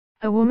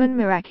A woman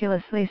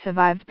miraculously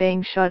survived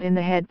being shot in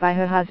the head by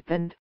her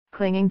husband,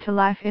 clinging to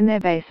life in their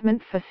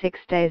basement for 6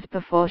 days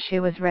before she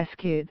was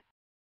rescued.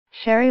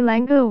 Sherry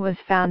Langill was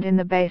found in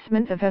the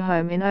basement of her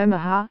home in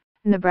Omaha,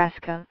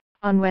 Nebraska,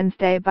 on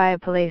Wednesday by a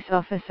police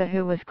officer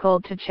who was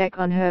called to check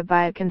on her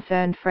by a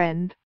concerned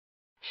friend.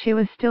 She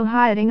was still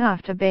hiding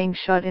after being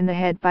shot in the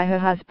head by her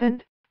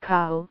husband,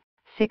 Carl,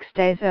 6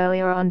 days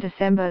earlier on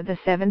December the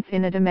 7th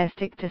in a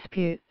domestic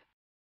dispute.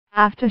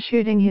 After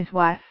shooting his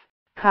wife,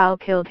 Carl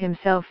killed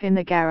himself in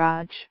the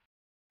garage.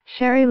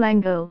 Sherry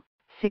Langill,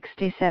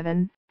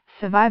 67,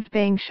 survived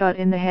being shot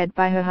in the head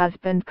by her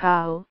husband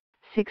Carl,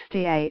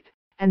 68,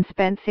 and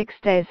spent 6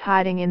 days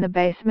hiding in the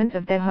basement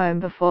of their home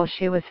before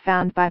she was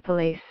found by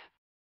police.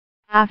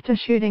 After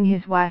shooting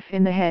his wife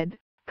in the head,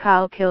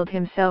 Carl killed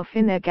himself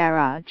in their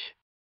garage.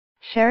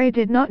 Sherry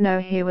did not know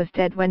he was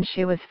dead when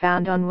she was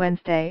found on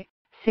Wednesday,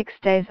 6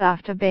 days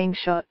after being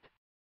shot.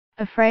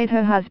 Afraid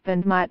her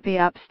husband might be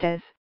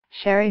upstairs,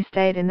 Sherry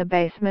stayed in the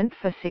basement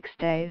for 6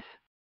 days.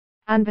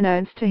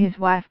 Unbeknownst to his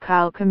wife,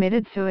 Carl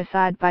committed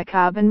suicide by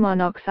carbon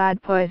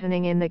monoxide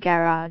poisoning in the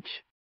garage.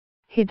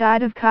 He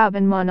died of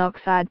carbon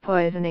monoxide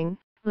poisoning,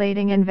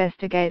 leading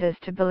investigators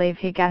to believe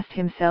he gassed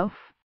himself.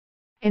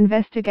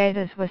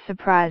 Investigators were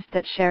surprised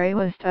that Sherry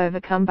was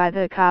overcome by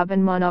the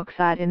carbon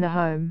monoxide in the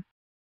home.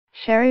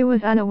 Sherry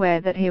was unaware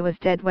that he was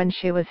dead when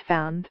she was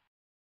found.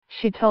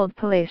 She told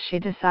police she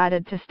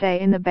decided to stay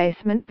in the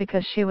basement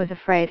because she was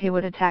afraid he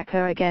would attack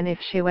her again if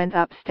she went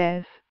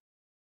upstairs.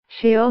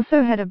 She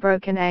also had a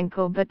broken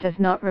ankle but does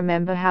not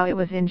remember how it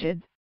was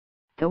injured.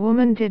 The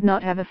woman did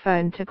not have a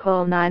phone to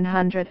call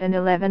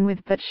 911 with,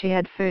 but she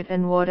had food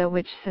and water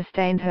which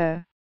sustained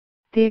her.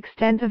 The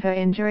extent of her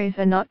injuries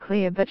are not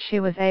clear, but she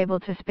was able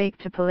to speak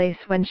to police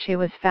when she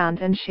was found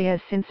and she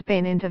has since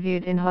been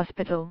interviewed in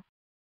hospital.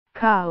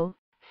 Carl,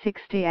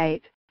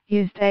 68,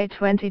 used a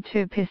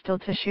 .22 pistol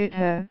to shoot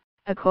her,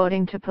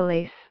 according to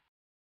police.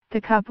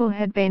 The couple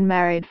had been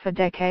married for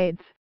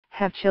decades,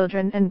 have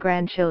children and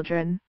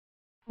grandchildren.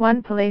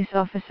 One police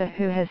officer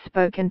who has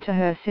spoken to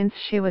her since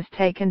she was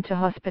taken to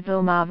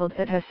hospital marveled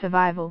at her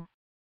survival.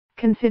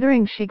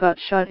 Considering she got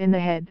shot in the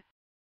head.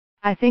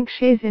 I think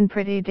she's in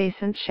pretty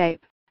decent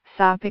shape,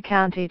 Sarpy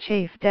County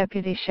Chief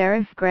Deputy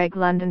Sheriff Greg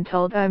London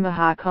told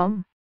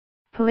Omaha.com.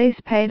 Police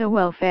paid a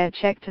welfare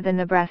check to the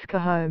Nebraska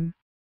home.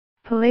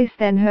 Police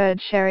then heard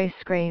Sherry's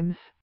screams.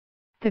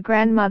 The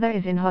grandmother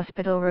is in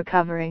hospital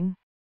recovering.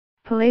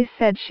 Police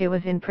said she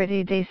was in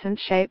pretty decent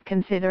shape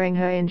considering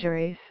her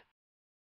injuries.